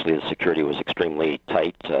obviously the security was extremely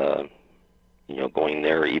tight. Going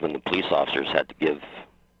there, even the police officers had to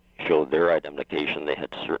show their identification. They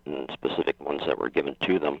had certain specific ones that were given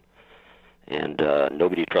to them, and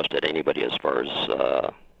nobody trusted anybody as far as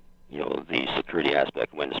the security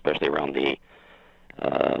aspect went, especially around the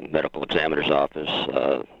medical examiner's office,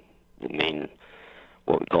 the main,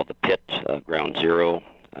 what we call the pit, ground zero,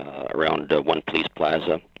 around One Police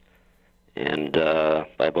Plaza. And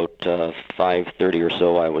by about 5:30 or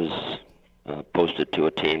so, I was posted to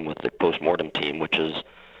a team with the postmortem team, which is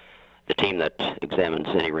the team that examines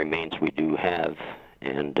any remains we do have.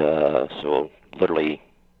 And so literally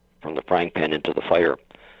from the frying pan into the fire.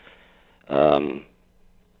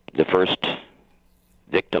 The first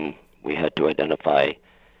victim we had to identify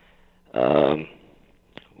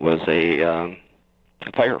was a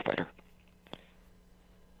firefighter.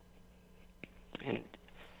 And, do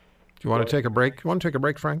you want to take a break? You want to take a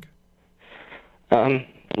break, Frank?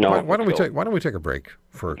 No. Why don't we take a break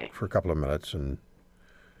for a couple of minutes, and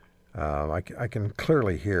I can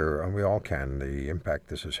clearly hear, and we all can, the impact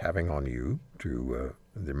this is having on you.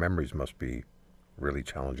 The memories must be really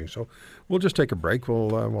challenging. So we'll just take a break.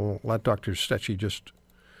 We'll let Dr. Stecchi just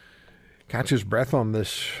catch his breath on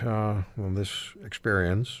this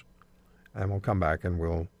experience, and we'll come back and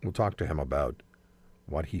we'll talk to him about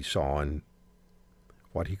what he saw and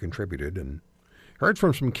what he contributed, and heard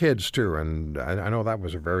from some kids too. And I know that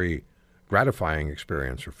was a very gratifying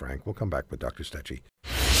experience for Frank. We'll come back with Dr. Stecchi.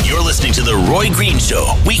 You're listening to The Roy Green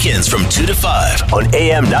Show, weekends from 2 to 5 on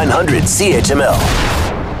AM 900 CHML.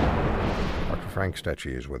 Dr. Frank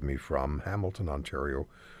Stecchi is with me from Hamilton, Ontario,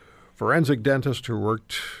 forensic dentist who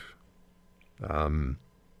worked to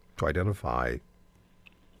identify,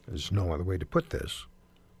 there's no other way to put this,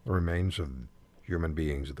 the remains of human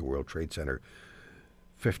beings at the World Trade Center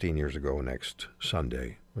 15 years ago next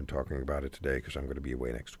Sunday. We're talking about it today because I'm going to be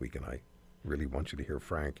away next week, and I really want you to hear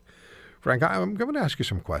Frank. Frank, I'm going to ask you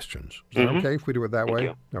some questions. Is that okay if we do it that way?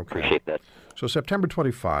 You. Okay. Appreciate that. So September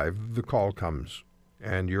 25, the call comes,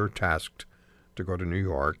 and you're tasked to go to New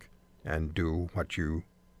York and do what you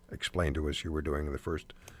explained to us you were doing. The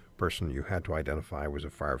first person you had to identify was a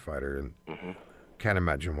firefighter, and can't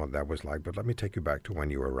imagine what that was like. But let me take you back to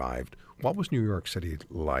when you arrived. What was New York City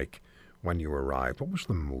like when you arrived? What was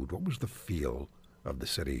the mood? What was the feel of the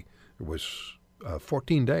city? It was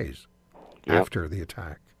 14 days after the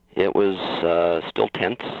attack. It was still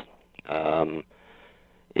tense.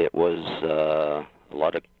 It was a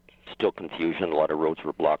lot of still confusion. A lot of roads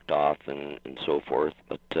were blocked off and so forth.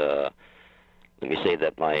 But let me say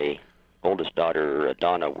that my oldest daughter,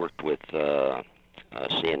 Donna, worked with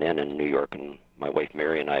CNN in New York, and my wife,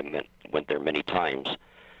 Mary, and I went there many times.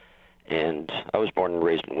 And I was born and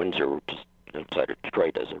raised in Windsor, just outside of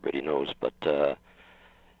Detroit, as everybody knows. But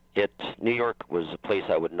New York was a place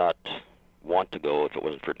I would not want to go if it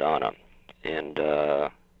wasn't for Donna. And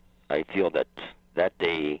I feel that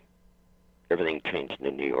day everything changed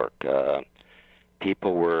in New York.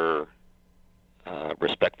 People were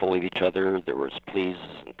respectful of each other. There was please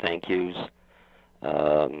and thank yous.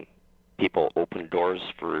 People opened doors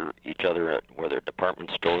for each other at whether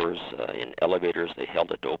department stores, in elevators. They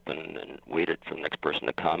held it open and waited for the next person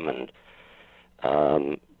to come.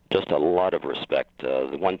 And just a lot of respect.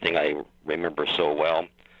 The one thing I remember so well,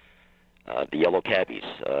 the yellow cabbies.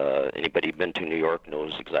 Anybody been to New York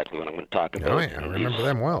knows exactly what I'm going to talk about. Oh, yeah, I remember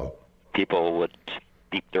them well. People would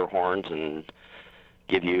beep their horns and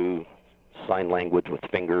give you sign language with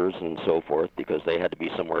fingers and so forth because they had to be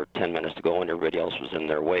somewhere 10 minutes to go and everybody else was in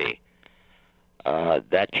their way.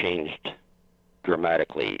 That changed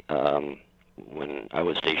dramatically. When I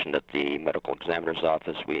was stationed at the medical examiner's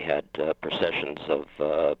office, we had processions of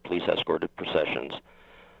police-escorted processions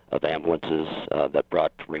of ambulances that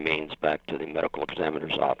brought remains back to the medical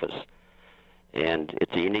examiner's office. And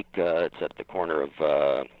it's a unique, it's at the corner of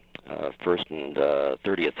 1st and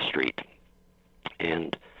 30th Street.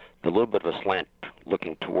 And a little bit of a slant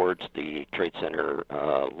looking towards the Trade Center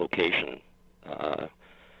location.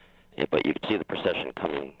 But you could see the procession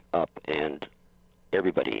coming up, and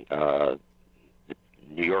everybody, the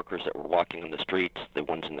New Yorkers that were walking on the streets, the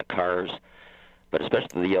ones in the cars, but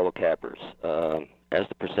especially the yellow cabbers. As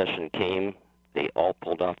the procession came, they all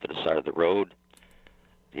pulled off to the side of the road.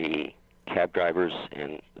 The cab drivers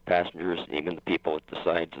and the passengers, and even the people at the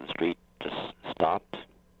sides of the street, just stopped,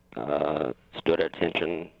 stood at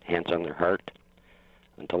attention, hands on their heart,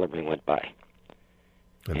 until everything went by.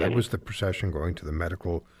 And that was the procession going to the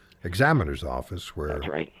medical examiner's office where That's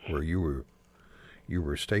right. where you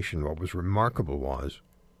were stationed. What was remarkable was,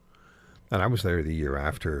 and I was there the year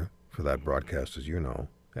after for that broadcast, as you know,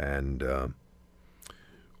 and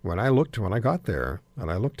when I got there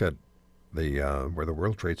and I looked at the where the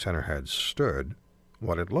World Trade Center had stood,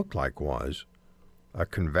 what it looked like was a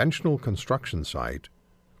conventional construction site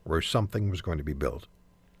where something was going to be built.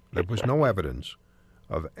 There was no evidence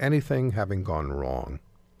of anything having gone wrong,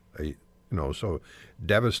 so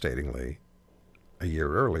devastatingly a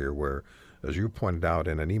year earlier, where, as you pointed out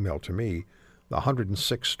in an email to me, the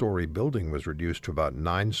 106-story building was reduced to about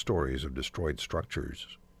 9 stories of destroyed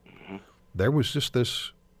structures. Mm-hmm. There was just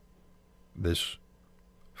this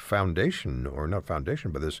foundation, or not foundation,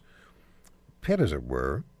 but this pit, as it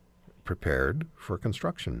were, prepared for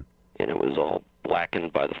construction. And it was all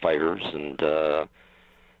blackened by the fires, and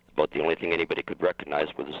about the only thing anybody could recognize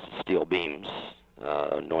was the steel beams,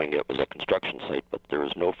 knowing it was a construction site, but there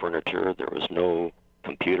was no furniture, there was no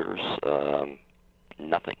computers,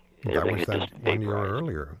 nothing. Well, that was that 1 year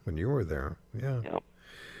earlier when you were there. Yeah. Yep.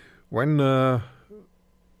 When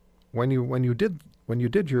you did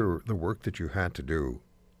the work that you had to do,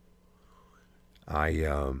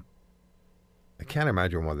 I can't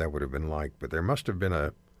imagine what that would have been like, but there must have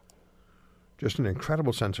been just an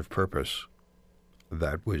incredible sense of purpose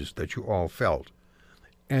that you all felt.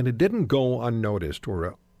 And it didn't go unnoticed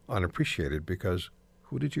or unappreciated, because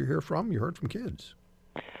who did you hear from? You heard from kids.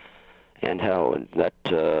 And how that,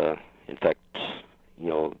 in fact,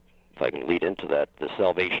 if I can lead into that, the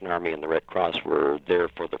Salvation Army and the Red Cross were there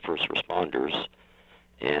for the first responders,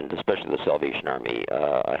 and especially the Salvation Army.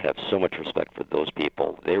 I have so much respect for those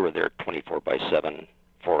people. They were there 24/7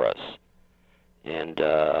 for us. And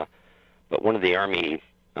but one of the Army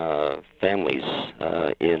families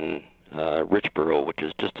in Richboro, which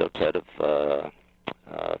is just outside of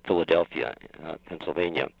Philadelphia,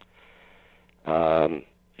 Pennsylvania,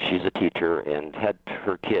 she's a teacher and had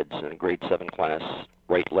her kids in a grade 7 class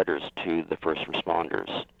write letters to the first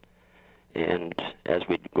responders. And as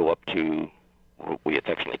we'd go up to what we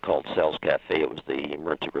affectionately called Sal's Cafe, it was the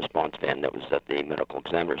emergency response van that was at the medical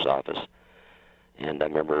examiner's office. And I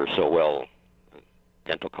remember so well, a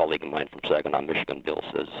dental colleague of mine from Saginaw, Michigan, Bill,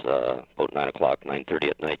 says about 9 o'clock, 9:30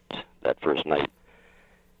 at night, that first night,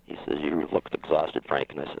 he says, "You looked exhausted,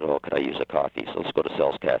 Frank." And I said, "Oh, could I use a coffee? So let's go to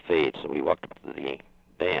Sal's Cafe." So we walked up to the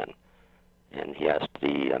van, and he asked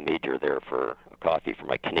the major there for a coffee for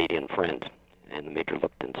my Canadian friend. And the major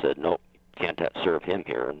looked and said, "No, can't serve him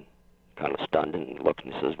here." And kind of stunned and looked,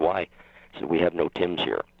 and he says, "Why?" He said, "We have no Tim's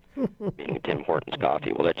here," meaning Tim Hortons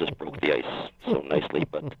coffee. Well, that just broke the ice so nicely.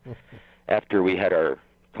 But after we had our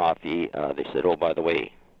coffee, they said, "Oh, by the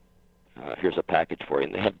way, here's a package for you."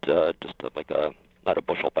 And they had just like not a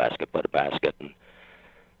bushel basket, but a basket, and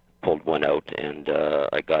pulled one out, and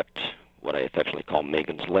I got what I affectionately call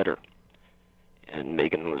Megan's letter. And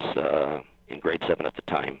Megan was in grade 7 at the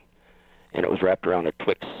time, and it was wrapped around a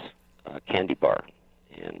Twix candy bar.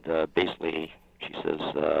 And basically, she says,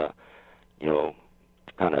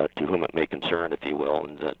 kind of to whom it may concern, if you will,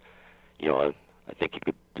 and that, I think you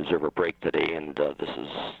could deserve a break today, and this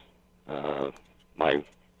is my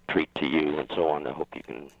treat to you, and so on. I hope you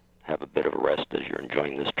can have a bit of a rest as you're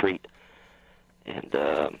enjoying this treat. And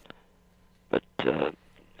but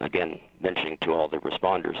again, mentioning to all the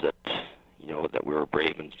responders that that we were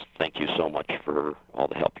brave, and thank you so much for all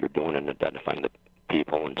the help you're doing in identifying the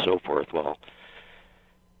people and so forth. Well,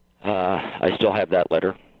 I still have that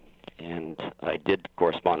letter, and I did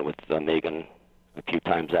correspond with Megan a few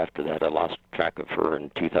times after that. I lost track of her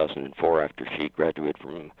in 2004 after she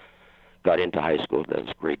got into high school. That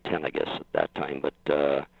was grade 10, I guess, at that time. But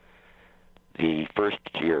the first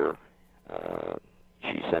year,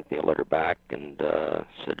 she sent me a letter back and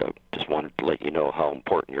said, I just wanted to let you know how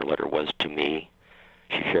important your letter was to me.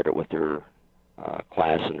 She shared it with her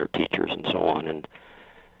class and her teachers and so on. And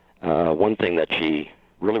one thing that she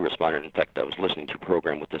really responded, in fact, I was listening to a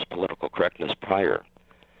program with this political correctness prior,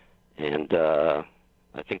 and I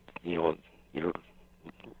think, your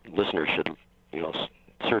listeners should,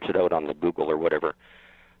 search it out on the Google or whatever.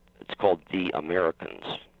 It's called The Americans,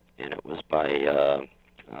 and it was by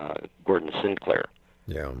Gordon Sinclair.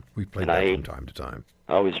 Yeah, we played that from time to time.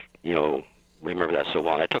 I always, remember that so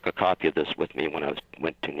well. And I took a copy of this with me when I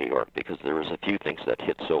went to New York because there was a few things that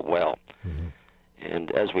hit so well. Mm-hmm.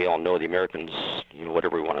 And as we all know, the Americans,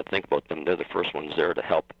 whatever we want to think about them, they're the first ones there to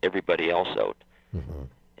help everybody else out. Mm-hmm.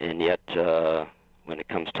 And yet, when it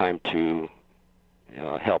comes time to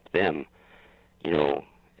help them,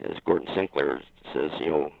 as Gordon Sinclair says,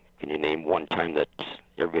 can you name one time that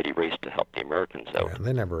everybody raced to help the Americans out? Yeah,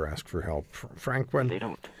 they never ask for help. Frank, they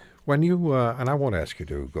don't. When you and I won't ask you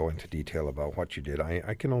to go into detail about what you did.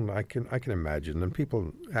 I can imagine, and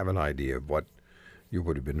people have an idea of what you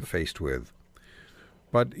would have been faced with.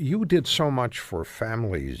 But you did so much for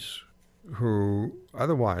families who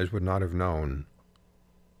otherwise would not have known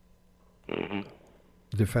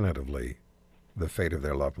definitively the fate of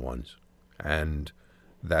their loved ones. And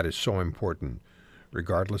that is so important,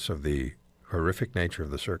 regardless of the horrific nature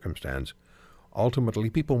of the circumstance. Ultimately,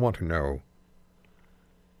 people want to know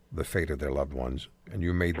the fate of their loved ones. And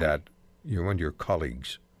you made that, you and your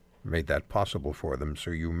colleagues made that possible for them.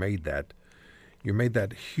 So you made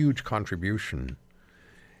that huge contribution.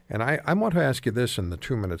 And I want to ask you this in the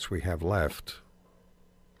 2 minutes we have left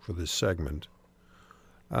for this segment.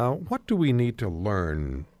 What do we need to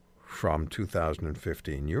learn from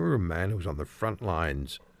 2015? You're a man who's on the front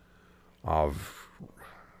lines of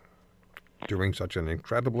doing such an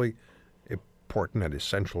incredibly important and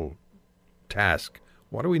essential task.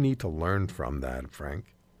 What do we need to learn from that,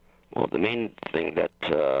 Frank? Well, the main thing that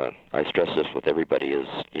I stress this with everybody is,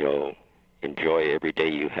 enjoy every day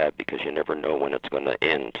you have because you never know when it's going to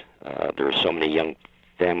end. There are so many young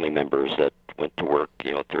family members that went to work,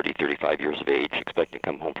 30, 35 years of age, expecting to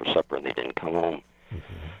come home for supper, and they didn't come home.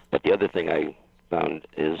 Mm-hmm. But the other thing I found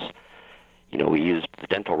is, we used the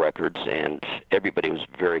dental records, and everybody was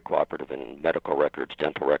very cooperative in medical records,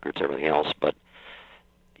 dental records, everything else. But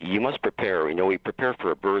you must prepare. We prepare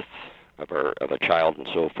for a birth of a child and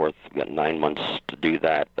so forth. We've got 9 months to do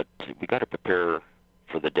that, but we got to prepare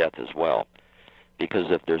for the death as well,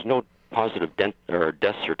 because if there's no positive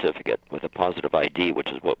death certificate with a positive ID,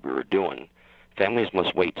 which is what we were doing, families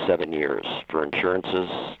must wait 7 years for insurances.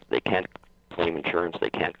 They can't claim insurance. They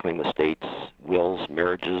can't claim estates, wills,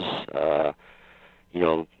 marriages.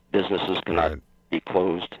 Businesses cannot be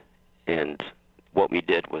closed. And what we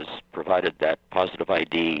did was provided that positive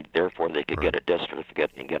ID. Therefore, they could get a death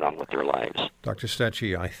certificate and get on with their lives. Dr.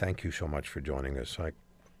 Stecchi, I thank you so much for joining us.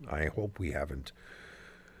 I hope we haven't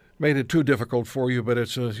made it too difficult for you, but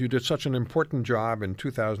you did such an important job in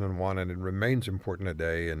 2001, and it remains important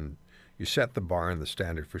today, and you set the bar and the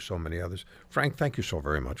standard for so many others. Frank, thank you so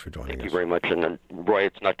very much for joining us. Thank you very much. And Roy,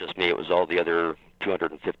 it's not just me, it was all the other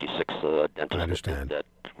 256 dentists that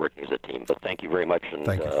working as a team. But thank you very much, and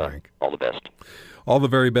thank you, Frank. All the best. All the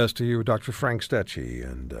very best to you, Dr. Frank Stecchi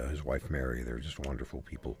and his wife Mary. They're just wonderful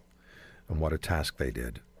people, and what a task they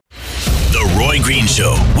did. The Roy Green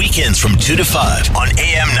Show, weekends from 2 to 5 on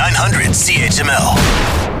AM 900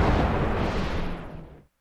 CHML.